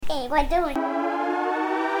Hey, what doing?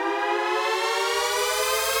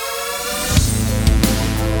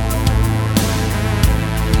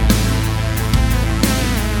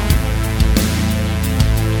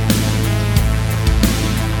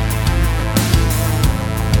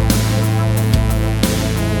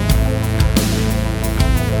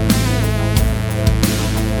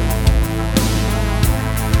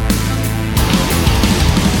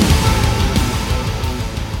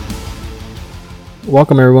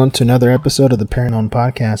 Welcome everyone to another episode of the Parent On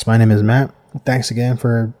Podcast. My name is Matt. Thanks again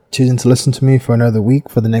for choosing to listen to me for another week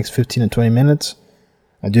for the next 15 to 20 minutes.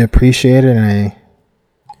 I do appreciate it,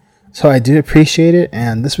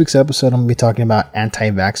 and this week's episode I'm going to be talking about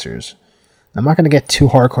anti-vaxxers. I'm not going to get too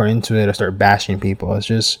hardcore into it or start bashing people.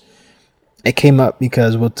 It came up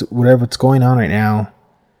because whatever's going on right now,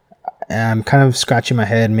 I'm kind of scratching my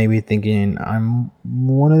head, maybe thinking I'm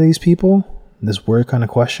one of these people, this weird kind of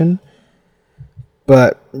question.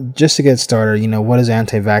 But just to get started, what is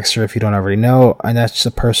anti-vaxxer if you don't already know? And that's just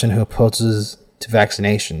a person who opposes to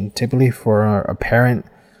vaccination, typically for a parent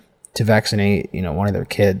to vaccinate, one of their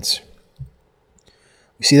kids.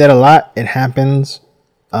 We see that a lot. It happens.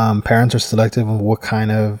 Parents are selective on what kind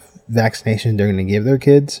of vaccination they're going to give their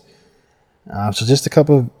kids. So just a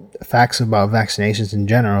couple of facts about vaccinations in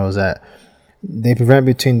general is that they prevent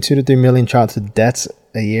between 2 to 3 million childhood deaths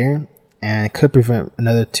a year, and it could prevent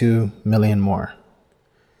another 2 million more.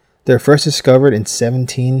 They were first discovered in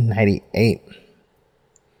 1798.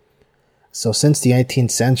 So since the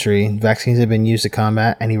 18th century, vaccines have been used to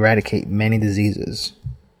combat and eradicate many diseases.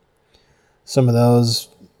 Some of those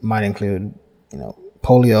might include,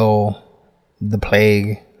 polio, the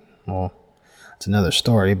plague. Well, it's another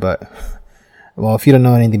story, but, if you don't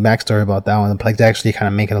know any of the backstory about that one, the plague's actually kind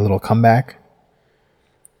of making a little comeback.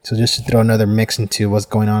 So just to throw another mix into what's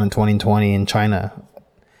going on in 2020 in China,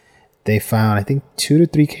 they found, I think, 2 to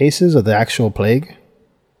 3 cases of the actual plague.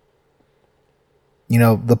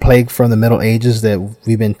 The plague from the Middle Ages that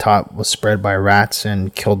we've been taught was spread by rats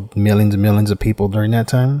and killed millions and millions of people during that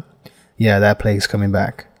time. Yeah, that plague's coming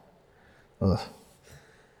back. Ugh.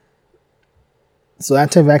 So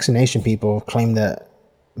anti-vaccination people claim that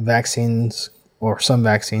vaccines, or some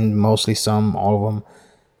vaccines, mostly some, all of them,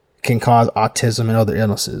 can cause autism and other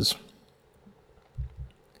illnesses.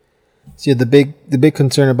 See, the big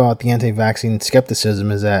concern about the anti-vaccine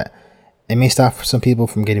skepticism is that it may stop some people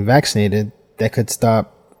from getting vaccinated. That could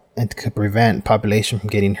stop and could prevent population from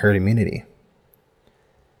getting herd immunity.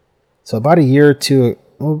 So about a year ago,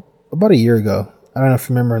 I don't know if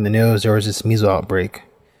you remember in the news, there was this measles outbreak.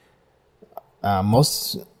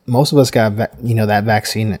 Most of us got that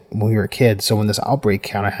vaccine when we were kids. So when this outbreak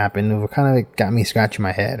kind of happened, it kind of got me scratching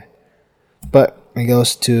my head. But it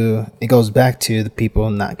goes back to the people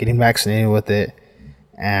not getting vaccinated with it,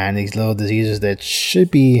 and these little diseases that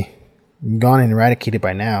should be gone and eradicated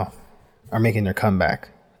by now are making their comeback.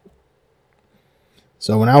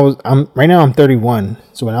 So I'm 31.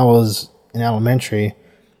 So when I was in elementary,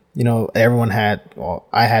 everyone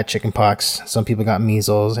I had chickenpox. Some people got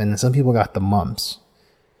measles, and some people got the mumps.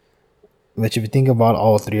 Which, if you think about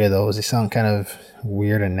all 3 of those, they sound kind of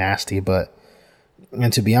weird and nasty,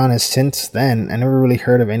 and to be honest, since then, I never really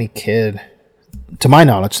heard of any kid, to my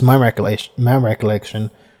knowledge, to my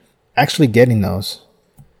recollection, actually getting those.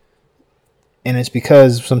 And it's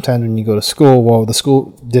because sometimes when you go to school, the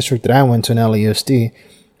school district that I went to in LAUSD,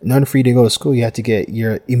 in order for you to go to school, you had to get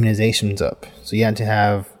your immunizations up. So you had to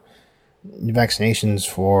have vaccinations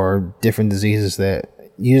for different diseases that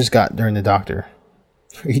you just got during the doctor.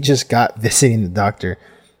 You just got visiting the doctor.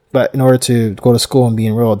 But in order to go to school and be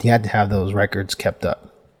enrolled, you had to have those records kept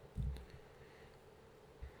up.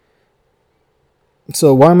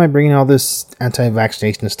 So why am I bringing all this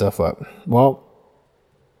anti-vaccination stuff up? Well,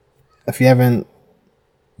 if you haven't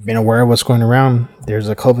been aware of what's going around, there's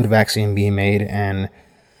a COVID vaccine being made, and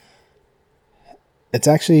it's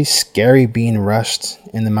actually scary being rushed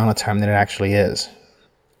in the amount of time that it actually is.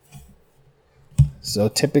 So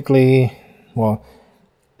typically,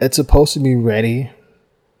 it's supposed to be ready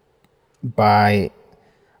by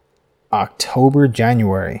October,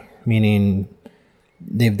 January, meaning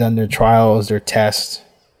they've done their trials, their tests,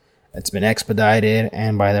 it's been expedited,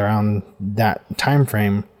 and by around that time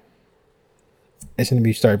frame, it's going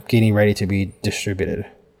to start getting ready to be distributed.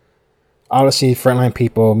 Obviously, frontline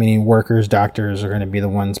people, meaning workers, doctors, are going to be the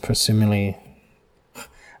ones presumably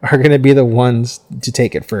are going to be the ones to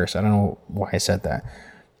take it first. I don't know why I said that,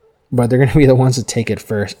 but they're going to be the ones to take it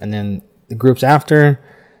first, and then the groups after,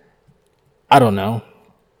 I don't know.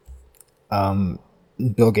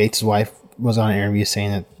 Bill Gates' wife was on an interview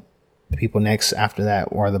saying that the people next after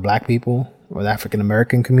that were the black people or the African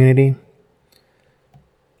American community.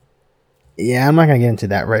 Yeah, I'm not gonna get into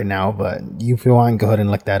that right now, but if you want, go ahead and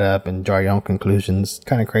look that up and draw your own conclusions.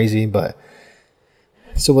 Kind of crazy, but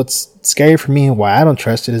so what's scary for me and why I don't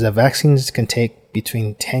trust it is that vaccines can take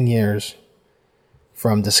between 10 years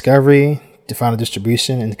from discovery to final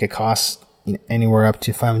distribution, and it could cost anywhere up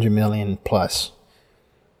to 500 million plus.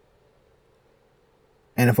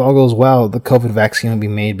 And if all goes well, the COVID vaccine will be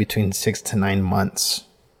made between 6 to 9 months.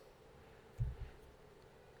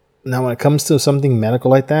 Now, when it comes to something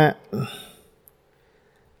medical like that,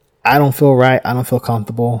 I don't feel right. I don't feel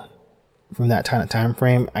comfortable from that kind of time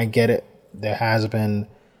frame. I get it. There has been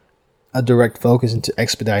a direct focus into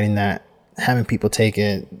expediting that, having people take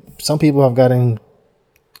it. Some people have gotten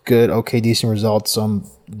good, okay, decent results. Some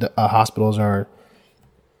hospitals are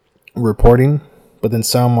reporting, but then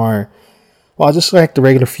some are, well, just like the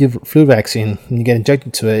regular flu vaccine. When you get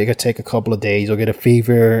injected to it, it could take a couple of days. You'll get a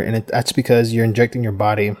fever, and that's because you're injecting your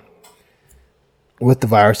body with the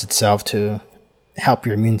virus itself to help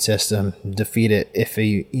your immune system defeat it if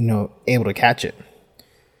you able to catch it.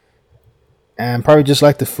 And probably just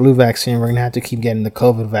like the flu vaccine, we're gonna have to keep getting the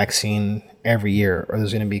COVID vaccine every year, or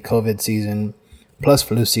there's gonna be COVID season plus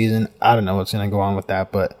flu season. I don't know what's gonna go on with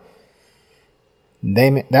that, but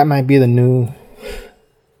that might be the new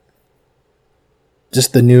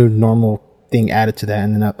normal thing added to that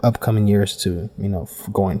in the upcoming years to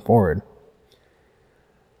going forward.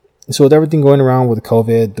 So with everything going around with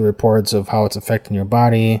COVID, the reports of how it's affecting your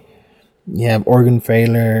body, you have organ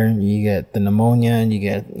failure, you get the pneumonia, and you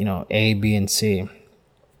get A, B, and C.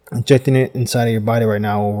 Injecting it inside of your body right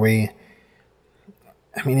now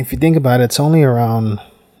if you think about it, it's only around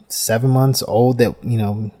 7 months old that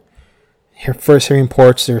first hearing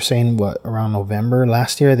reports. They were saying around November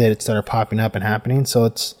last year that it started popping up and happening. So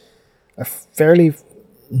it's a fairly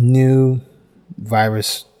new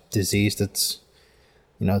virus disease that's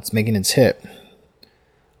it's making its hit.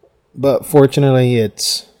 But fortunately,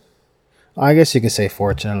 I guess you could say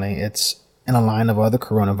fortunately, it's in a line of other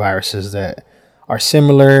coronaviruses that are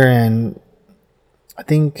similar. And I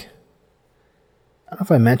don't know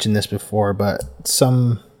if I mentioned this before, but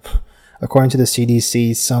according to the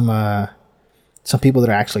CDC, some people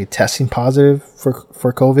that are actually testing positive for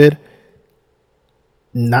COVID,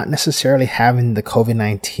 not necessarily having the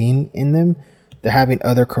COVID-19 in them, they're having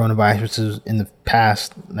other coronaviruses in the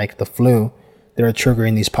past, like the flu, that are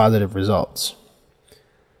triggering these positive results.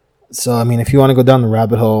 So, if you want to go down the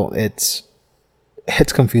rabbit hole, it's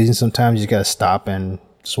confusing sometimes. You got to stop and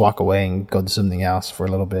just walk away and go do something else for a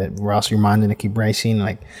little bit, or else your mind going to keep racing.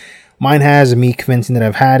 Like mine has, me convincing that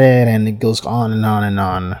I've had it, and it goes on and on and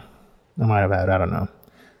on. I might have had it, I don't know.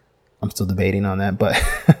 I'm still debating on that, but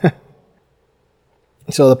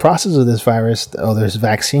so the process of this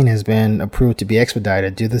vaccine has been approved to be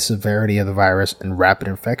expedited due to the severity of the virus and rapid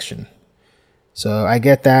infection. So I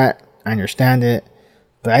get that, I understand it,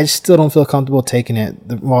 but I still don't feel comfortable taking it.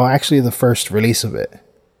 The first release of it.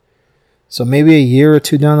 So maybe a year or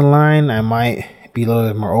two down the line, I might be a little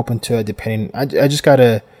bit more open to it, depending. I just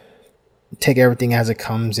gotta take everything as it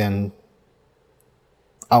comes and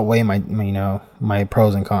outweigh my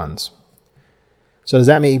pros and cons. So does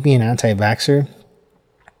that make me an anti-vaxxer?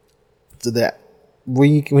 So that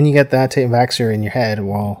when you get the anti-vaxxer in your head,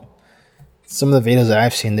 well, some of the videos that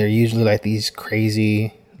I've seen, they're usually like these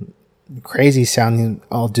crazy sounding,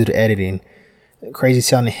 all due to editing, crazy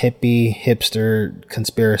sounding hipster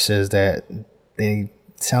conspiracists that they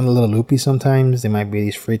sound a little loopy sometimes. They might be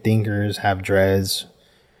these free thinkers, have dreads,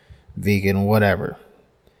 vegan, whatever.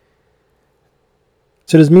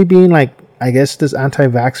 So does me being like, I guess, this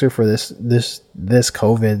anti-vaxxer for this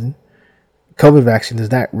COVID vaccine, does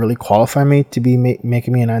that really qualify me to be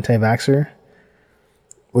making me an anti-vaxxer?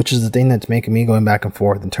 Which is the thing that's making me going back and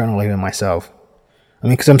forth internally with myself.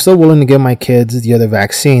 Because I'm still willing to give my kids the other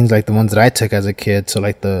vaccines, like the ones that I took as a kid. So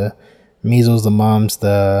like the measles, the mumps,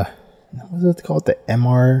 what's it called? The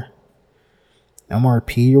MRP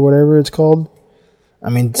or whatever it's called.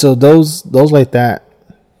 So those like that,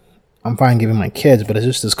 I'm fine giving my kids, but it's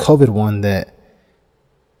just this COVID one that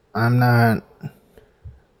I'm not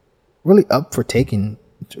really up for taking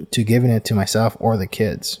to giving it to myself or the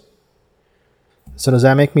kids. So does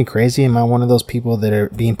that make me crazy? Am I one of those people that are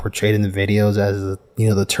being portrayed in the videos as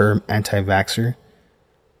the term anti-vaxxer?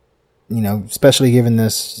 Especially given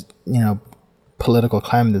this political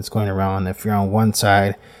climate that's going around. If you're on one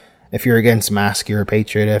side, if you're against masks, you're a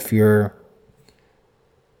patriot. If you're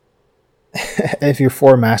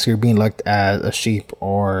for masks, you're being looked at as a sheep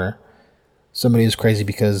or somebody who's crazy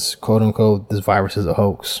because, quote unquote, this virus is a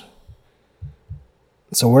hoax.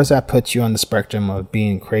 So where does that put you on the spectrum of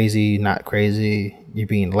being crazy, not crazy? You're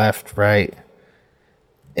being left, right?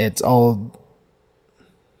 It's all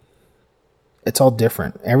it's all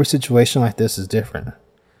different. Every situation like this is different.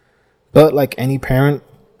 But like any parent,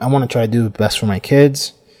 I want to try to do the best for my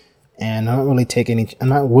kids, and I'm not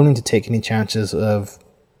willing to take any chances of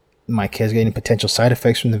my kids getting potential side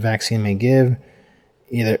effects from the vaccine may give,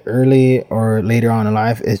 either early or later on in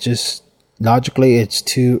life. It's just logically, it's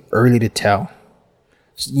too early to tell.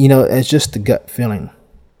 It's just the gut feeling.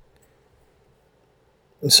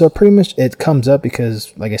 So pretty much it comes up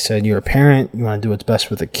because, like I said, you're a parent, you want to do what's best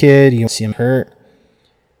for the kid, you want to see him hurt.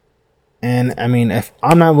 And I mean, if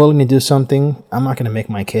I'm not willing to do something, I'm not going to make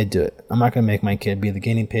my kid do it. I'm not going to make my kid be the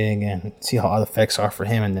guinea pig and see how all the effects are for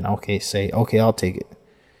him and then, okay, I'll take it.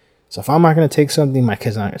 So if I'm not going to take something, my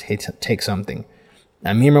kid's not going to take something.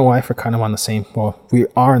 And me and my wife are kind of we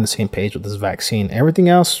are on the same page with this vaccine. Everything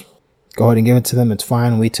else, go ahead and give it to them. It's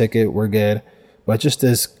fine. We took it. We're good. But just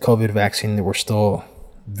this COVID vaccine that we're still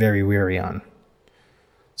very weary on.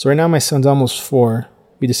 So right now my son's almost 4.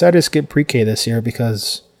 We decided to skip pre-K this year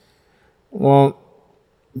because, well,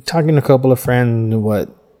 talking to a couple of friends, what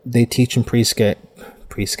they teach in pre-K,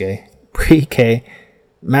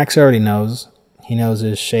 Max already knows. He knows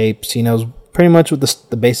his shapes. He knows pretty much what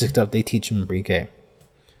the basic stuff they teach him in pre-K.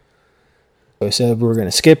 So we said we were going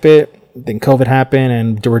to skip it. Then COVID happened,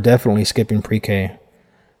 and we're definitely skipping pre-K.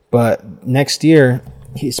 But next year,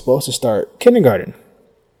 he's supposed to start kindergarten.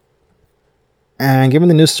 And given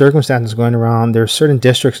the new circumstances going around, there are certain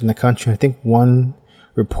districts in the country, I think one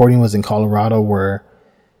reporting was in Colorado, where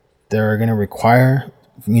they're going to require,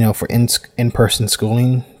 for in-person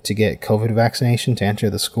schooling to get COVID vaccination to enter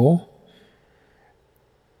the school.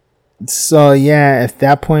 So yeah, at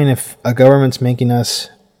that point, if a government's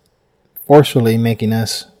forcefully making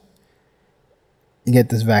us get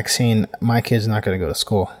this vaccine, my kid's not going to go to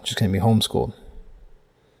school. It's just going to be homeschooled.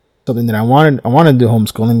 Something that I wanted to do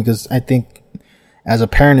homeschooling because I think as a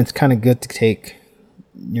parent, it's kind of good to take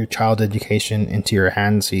your child's education into your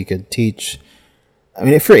hands so you could teach. I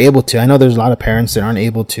mean, if you're able to. I know there's a lot of parents that aren't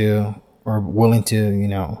able to or willing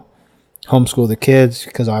to, homeschool the kids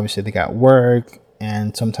because obviously they got work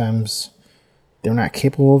and sometimes they're not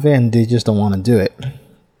capable of it and they just don't want to do it.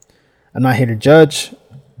 I'm not here to judge.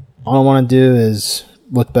 All I want to do is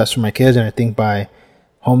what's best for my kids, and I think by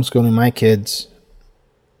homeschooling my kids,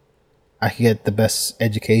 I can get the best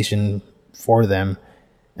education for them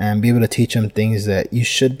and be able to teach them things that you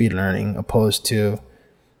should be learning, opposed to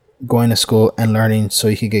going to school and learning so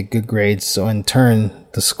you could get good grades, so in turn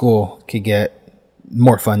the school could get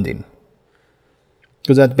more funding,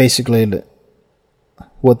 because that's basically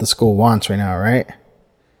what the school wants right now, right?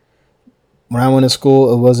 When I went to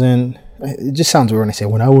school, it just sounds weird when I say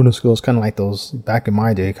when I went to school, it's kind of like those back in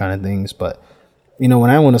my day kind of things. But, when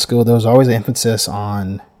I went to school, there was always an emphasis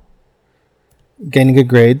on getting good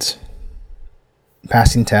grades,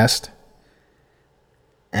 passing tests,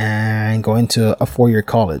 and going to a 4-year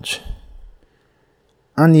college.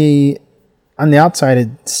 On the outside,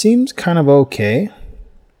 it seems kind of okay.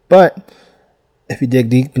 But if you dig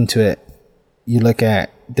deep into it, you look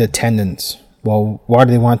at the attendance. Well, why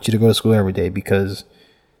do they want you to go to school every day? Because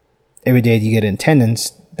every day you get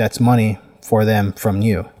attendance, that's money for them from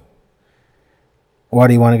you. Why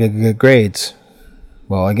do you want to get good grades?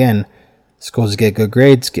 Well, again, schools get good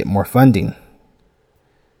grades, get more funding.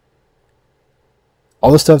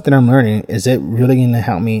 All the stuff that I'm learning, is it really going to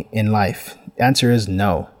help me in life? The answer is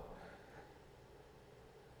no.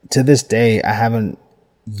 To this day, I haven't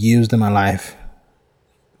used in my life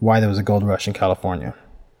why there was a gold rush in California.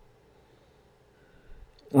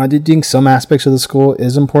 I do think some aspects of the school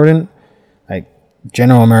is important, like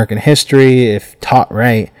general American history, if taught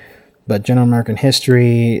right. But general American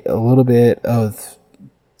history, a little bit of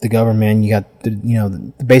the government, you got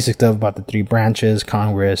the basic stuff about the 3 branches,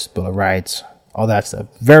 Congress, Bill of Rights, all that stuff.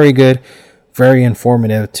 Very good, very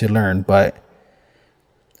informative to learn. But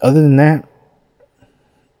other than that,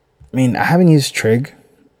 I mean, I haven't used trig,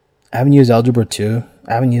 I haven't used algebra 2,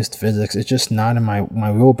 I haven't used physics. It's just not in my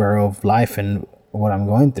wheelbarrow of life and what I'm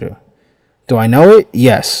going through. Do I know it?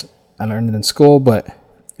 Yes. I learned it in school, but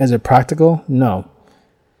is it practical? No.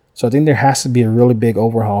 So I think there has to be a really big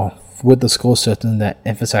overhaul with the school system that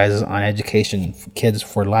emphasizes on education for kids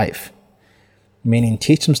for life. Meaning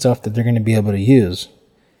teach them stuff that they're going to be able to use.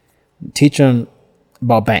 Teach them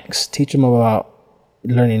about banks. Teach them about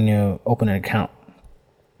learning to open an account,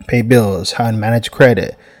 pay bills, how to manage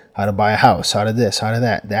credit, how to buy a house, how to this, how to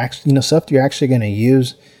that. Stuff you're actually going to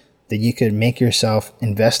use that you could make yourself,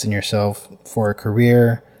 invest in yourself for a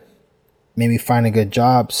career, maybe find a good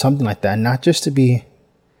job, something like that. Not just to be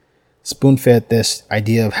spoon-fed this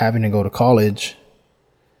idea of having to go to college,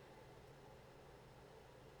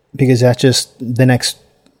 because that's just the next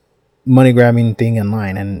money grabbing thing in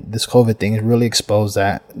line, and this COVID thing has really exposed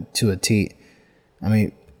that to a T. I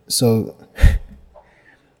mean, so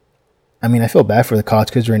I mean, I feel bad for the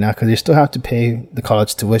college kids right now because they still have to pay the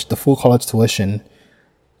college tuition, the full college tuition,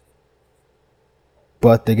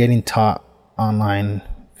 but they're getting taught online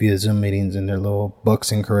via Zoom meetings in their little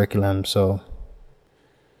books and curriculum. So,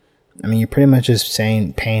 I mean, you're pretty much just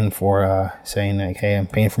saying like, hey, I'm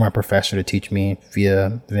paying for my professor to teach me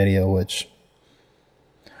via video, which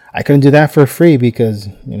I couldn't do that for free because,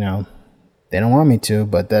 you know, they don't want me to,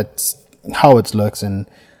 but that's how it looks. And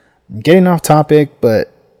I'm getting off topic,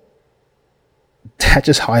 but that's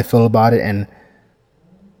just how I feel about it. And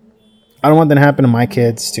I don't want that to happen to my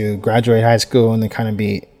kids, to graduate high school and then kind of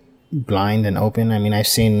be blind and open. I mean, I've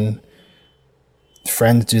seen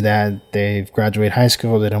friends do that. They've graduated high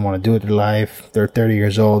school, they don't want to do it with their life. They're 30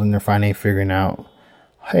 years old and they're finally figuring out,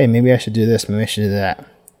 hey, maybe I should do this, maybe I should do that.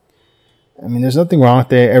 I mean, there's nothing wrong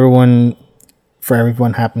with it. Everyone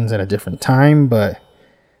happens at a different time, but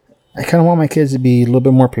I kind of want my kids to be a little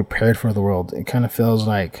bit more prepared for the world. It kind of feels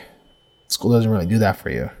like school doesn't really do that for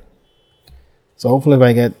you. So hopefully if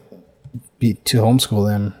I get to homeschool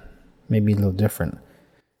them, maybe a little different.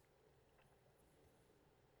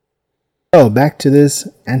 So back to this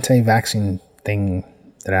anti-vaccine thing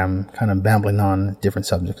that I'm kind of babbling on different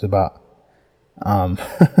subjects about.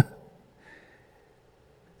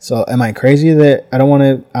 So am I crazy that I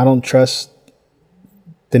don't trust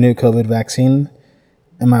the new COVID vaccine?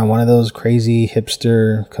 Am I one of those crazy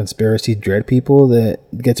hipster conspiracy dread people that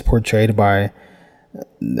gets portrayed by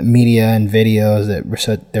the media and videos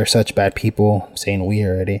that they're such bad people, saying we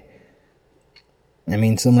already? I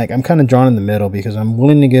mean, so I'm kind of drawn in the middle because I'm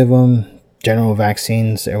willing to give them general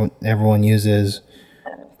vaccines everyone uses,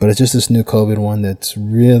 but it's just this new COVID one that's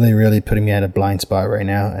really, really putting me at a blind spot right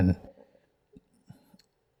now. And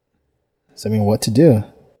so, I mean, what to do?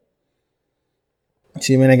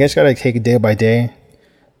 See, I mean, I guess you gotta take it day by day.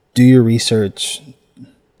 Do your research.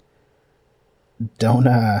 Don't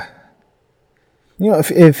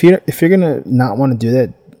if you're gonna not want to do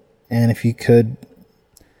that, and if you could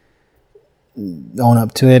own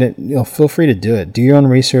up to it, feel free to do it. Do your own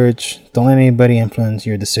research. Don't let anybody influence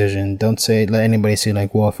your decision. Don't let anybody say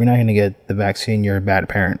like, well, if you're not gonna get the vaccine, you're a bad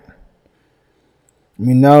parent. I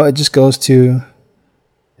mean, no, it just goes to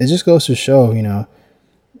show,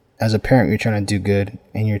 as a parent, you're trying to do good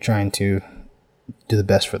and you're trying to do the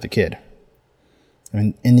best for the kid. I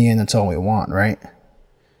mean, in the end, that's all we want, right?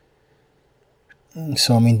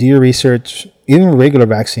 So, I mean, do your research. Even regular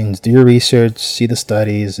vaccines, do your research, see the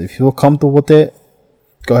studies. If you feel comfortable with it,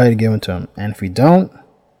 go ahead and give it to them. And if you don't,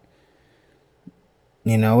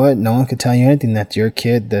 you know what? No one can tell you anything. That's your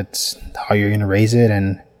kid. That's how you're going to raise it.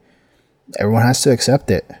 And everyone has to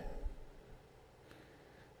accept it.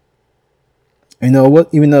 Even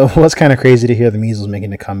though it was kind of crazy to hear the measles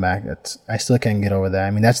making a comeback, I still can't get over that. I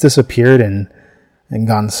mean, that's disappeared and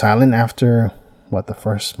gone silent after, the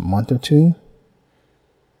first month or two?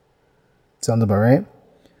 Sounds about right.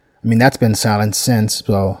 I mean, that's been silent since,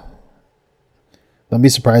 so don't be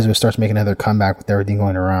surprised if it starts making another comeback with everything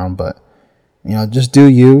going around. But, just do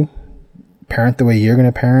you, parent the way you're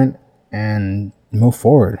going to parent, and move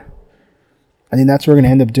forward. I think that's what we're going to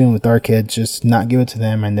end up doing with our kids, just not give it to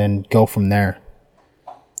them and then go from there.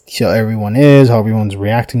 See how everyone is, how everyone's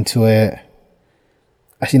reacting to it.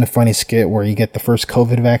 I seen a funny skit where you get the first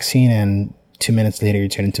COVID vaccine and 2 minutes later you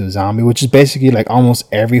turn into a zombie, which is basically like almost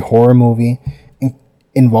every horror movie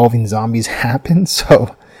involving zombies happens.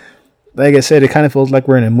 So, like I said, it kind of feels like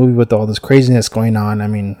we're in a movie with all this craziness going on. I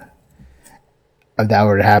mean, if that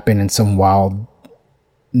were to happen in some wild,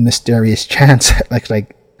 mysterious chance,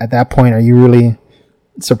 like at that point, are you really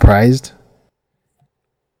surprised?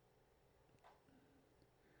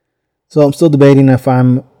 So I'm still debating if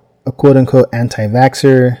I'm a quote-unquote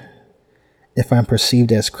anti-vaxxer, if I'm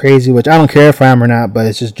perceived as crazy, which I don't care if I am or not, but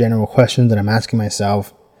it's just general questions that I'm asking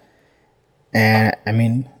myself. And I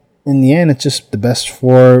mean, in the end, it's just the best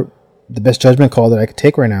judgment call that I could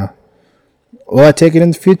take right now. Will I take it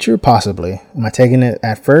in the future? Possibly. Am I taking it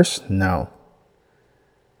at first? No.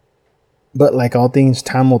 But like all things,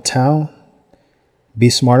 time will tell. Be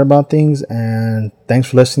smart about things. And thanks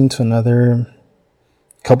for listening to another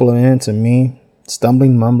couple of minutes of me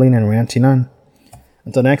stumbling, mumbling, and ranting on.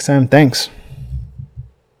 Until next time, thanks.